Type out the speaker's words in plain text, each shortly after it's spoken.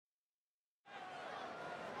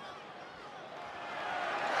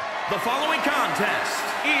The following contest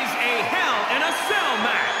is a Hell in a Cell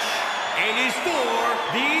match and is for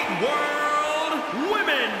the World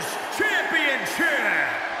Women's Championship.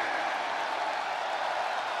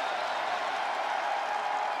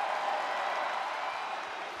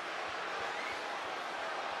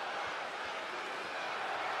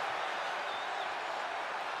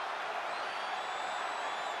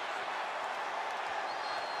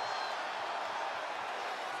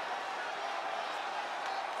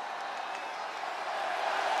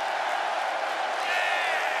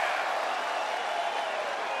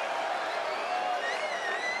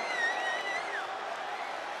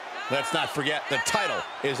 Let's not forget, the title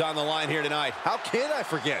is on the line here tonight. How can I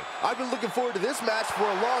forget? I've been looking forward to this match for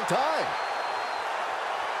a long time.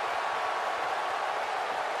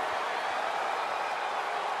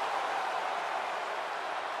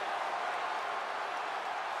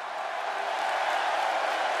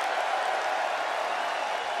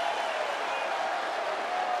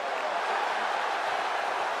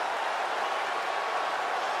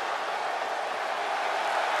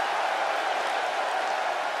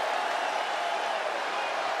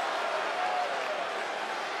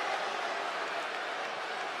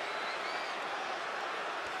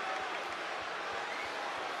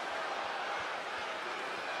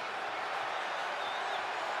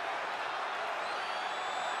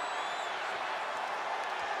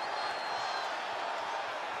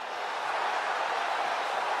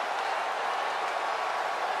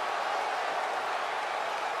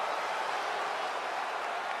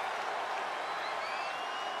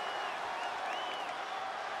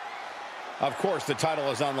 Of course, the title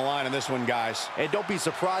is on the line in this one, guys. And don't be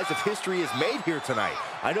surprised if history is made here tonight.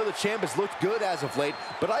 I know the champ has looked good as of late,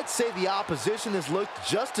 but I'd say the opposition has looked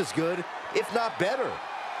just as good, if not better.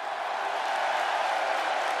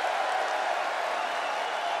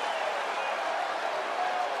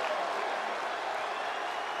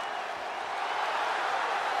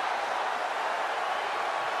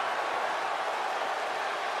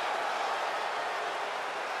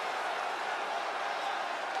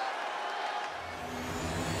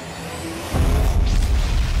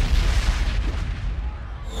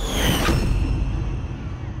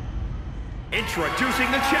 Introducing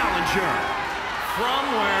the challenger from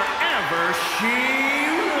wherever she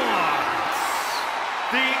wants,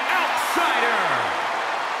 the Outsider.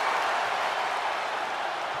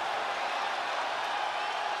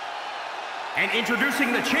 And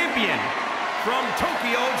introducing the champion from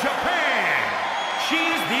Tokyo, Japan,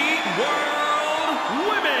 she's the World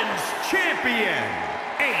Women's Champion,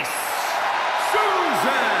 Asuna.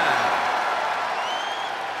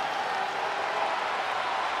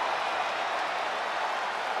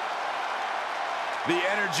 The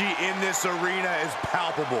energy in this arena is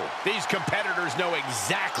palpable. These competitors know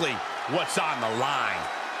exactly what's on the line.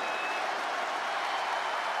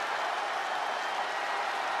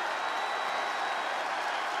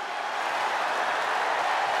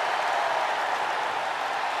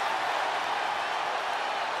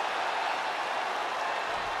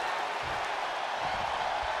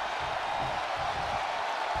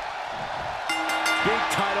 Big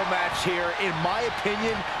title match here. In my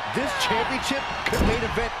opinion, this championship could main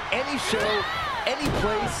event any show, any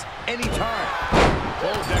place, any time.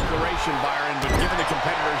 Bold declaration, Byron, but given the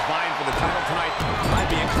competitors vying for the title tonight, I'd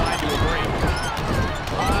be inclined to agree.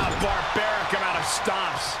 Barbaric amount of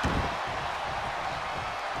stomps.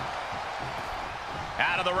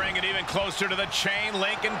 Out of the ring and even closer to the chain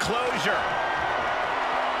link enclosure.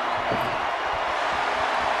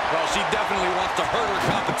 Well, she definitely wants to hurt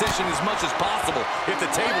her competition as much as possible, if the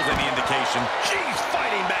table's any indication. She's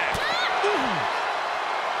fighting back.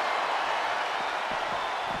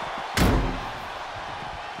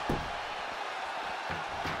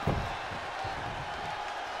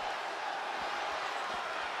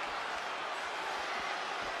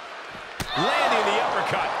 Landing the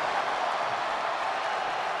uppercut.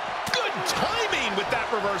 Good timing with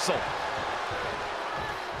that reversal.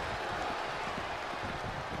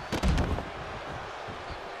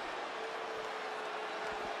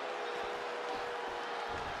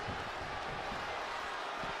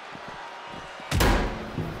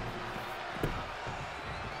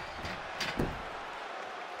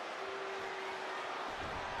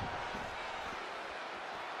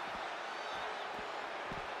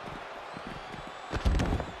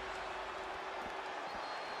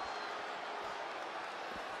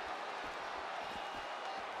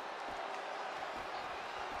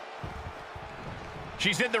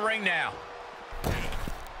 She's in the ring now.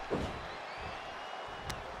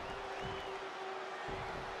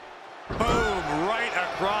 Boom, right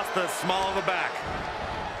across the small of the back.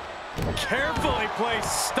 Carefully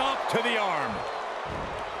placed stomp to the arm.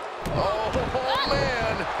 Oh,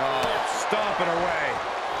 man. Oh, stomping away.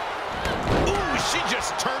 Ooh, she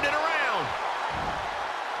just turned it around.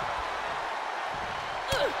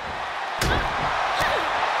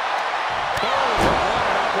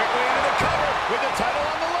 Quickly into the cover with the title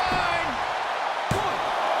on the line. 1,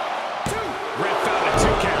 2. Ref found a 2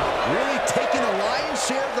 count. Really taking the lion's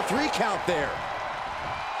share of the 3 count there.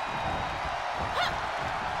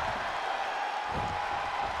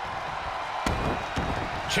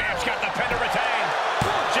 Champ's got the pin to retain.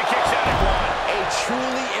 She kicks out at 1. A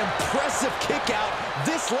truly impressive kick out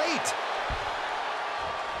this late.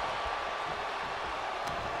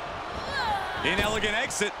 Inelegant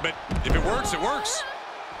exit, but if it works, it works.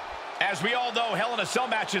 As we all know, Hell in a Cell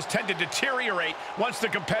matches tend to deteriorate once the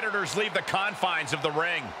competitors leave the confines of the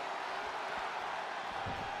ring.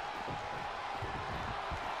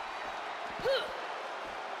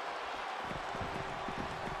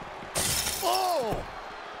 Oh!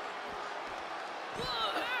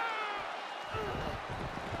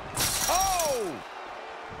 Oh!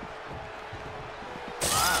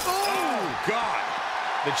 Oh, God.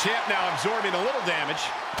 The champ now absorbing a little damage.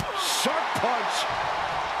 Sharp punch.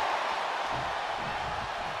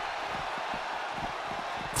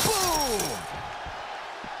 Boom!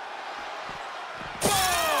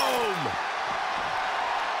 Boom!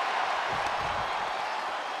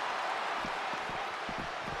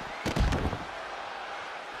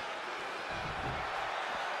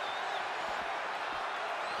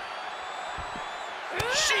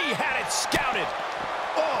 She had it scouted.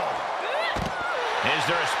 Oh! Is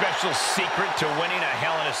there a special secret to winning a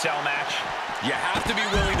Hell in a Cell match? You have to be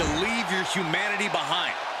willing to leave your humanity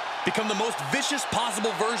behind. Become the most vicious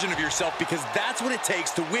possible version of yourself, because that's what it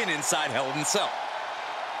takes to win inside Hell in a Cell.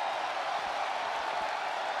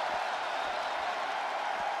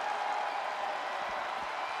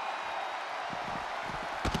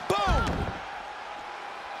 Boom!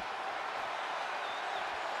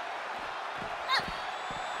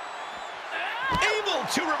 Able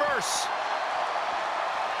to reverse.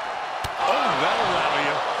 Oh, that'll rattle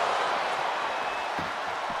you.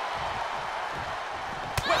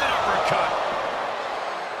 With an uppercut.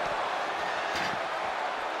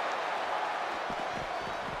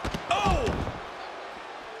 Oh!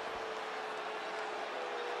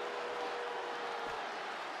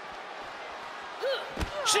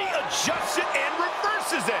 She adjusts it and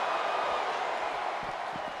reverses it.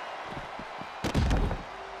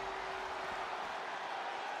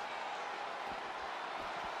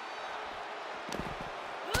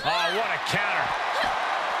 Oh, what a counter.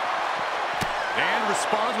 And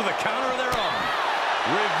responds with a counter of their own.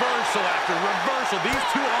 Reversal after reversal. These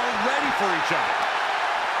two are ready for each other.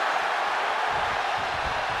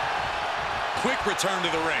 Quick return to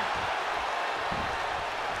the ring.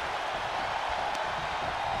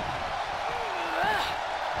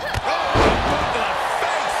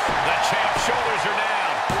 The champ's shoulders are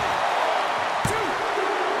down. 2,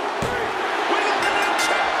 3. We got the new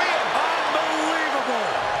champion. Unbelievable.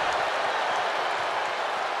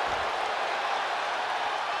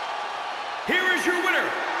 Here is your winner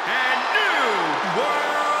and new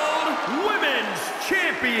World Women's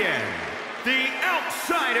Champion, the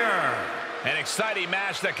Outsider. An exciting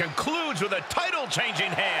match that concludes with a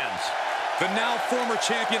title-changing hands. The now former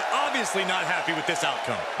champion obviously not happy with this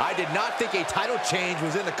outcome. I did not think a title change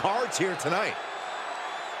was in the cards here tonight.